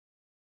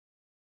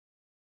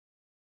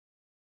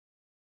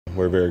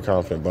We're a very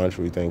confident bunch.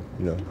 We think,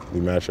 we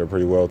match up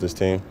pretty well with this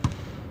team.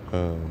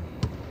 You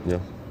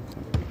know,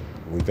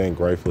 we think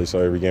rightfully so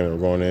every game that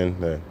we're going in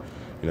that,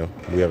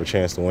 we have a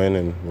chance to win,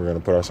 and we're going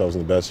to put ourselves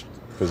in the best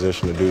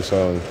position to do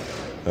so.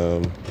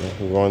 And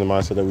we're going in the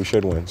mindset that we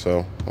should win.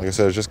 So, like I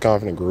said, it's just a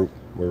confident group.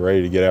 We're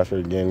ready to get after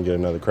it again, get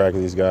another crack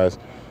at these guys.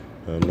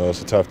 Know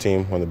it's a tough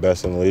team, one of the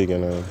best in the league,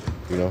 and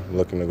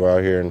looking to go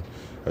out here and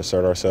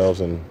assert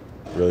ourselves and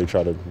really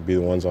try to be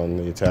the ones on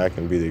the attack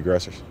and be the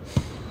aggressors.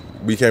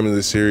 We came into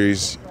the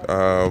series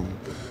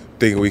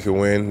thinking we could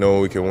win,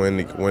 knowing we can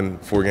win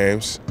 4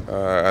 games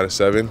out of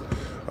 7.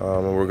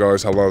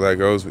 Regardless how long that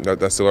goes,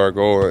 that's still our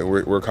goal, and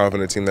we're a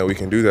confident team that we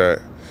can do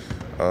that.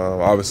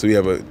 Obviously, we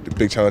have a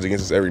big challenge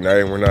against us every night,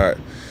 and we're not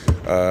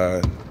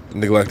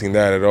neglecting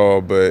that at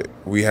all, but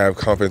we have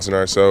confidence in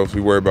ourselves.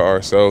 We worry about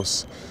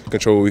ourselves,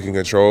 control what we can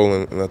control,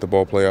 and let the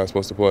ball play how it's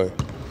supposed to play.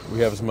 We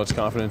have as much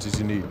confidence as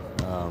you need.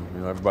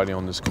 Everybody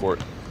on this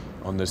court,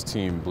 on this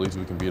team, believes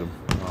we can beat them.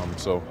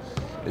 So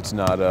it's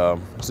not a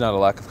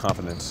lack of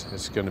confidence.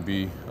 It's going to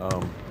be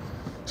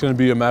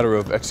a matter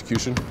of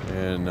execution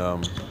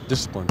and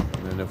discipline.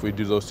 And if we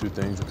do those 2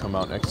 things, we come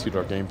out and execute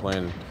our game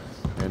plan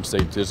and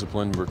stay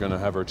disciplined, we're going to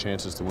have our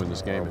chances to win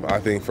this game. I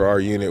think for our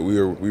unit, we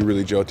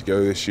really gelled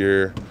together this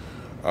year.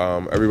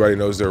 Everybody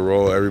knows their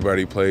role.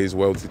 Everybody plays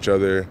well with each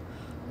other,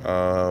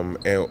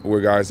 and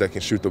we're guys that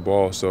can shoot the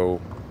ball. So,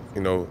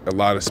 a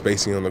lot of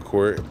spacing on the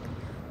court.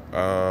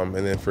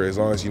 And then for as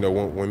long as,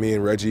 when me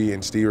and Reggie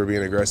and Steve are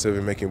being aggressive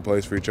and making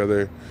plays for each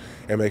other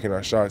and making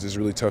our shots, it's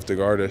really tough to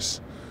guard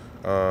us.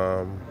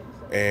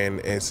 And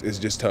it's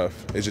just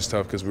tough. It's just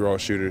tough because we're all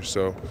shooters.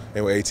 So,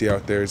 and with AT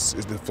out there,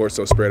 the floor's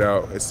so spread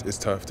out, it's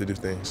tough to do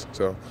things.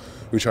 So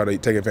we try to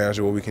take advantage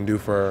of what we can do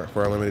for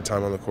our limited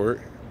time on the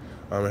court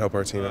and help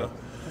our team out.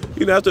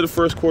 After the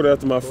first quarter,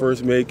 after my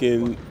first make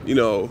and,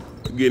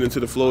 getting into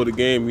the flow of the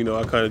game,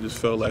 I kind of just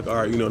felt like, all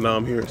right, now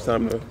I'm here. It's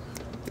time to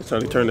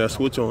turn that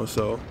switch on.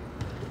 So,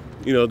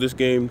 this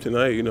game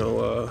tonight,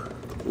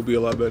 will be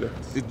a lot better.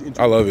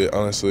 I love it,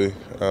 honestly.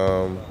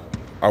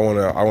 I want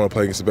to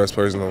play against the best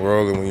players in the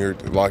world, and when you're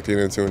locked in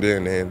and tuned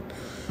in, and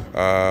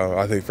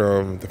I think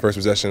from the first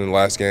possession in the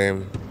last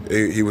game,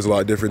 he was a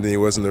lot different than he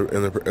was in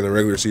the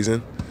regular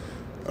season,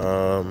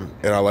 and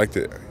I liked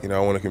it. I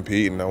want to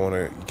compete and I want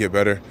to get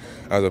better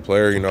as a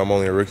player. I'm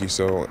only a rookie,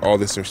 so all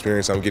this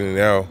experience I'm getting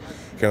now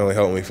can only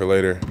help me for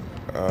later.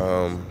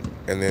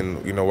 And then,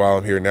 while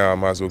I'm here now, I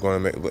might as well go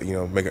and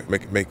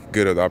make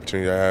good of the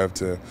opportunity I have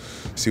to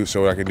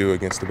show what I can do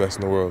against the best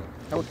in the world.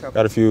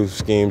 Got a few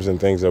schemes and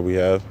things that we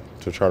have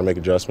to try to make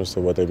adjustments to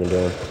what they've been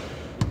doing,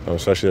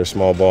 especially their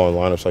small ball and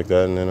lineups like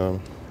that. And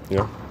then,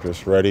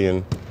 just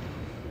ready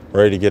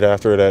to get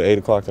after it at 8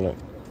 o'clock tonight.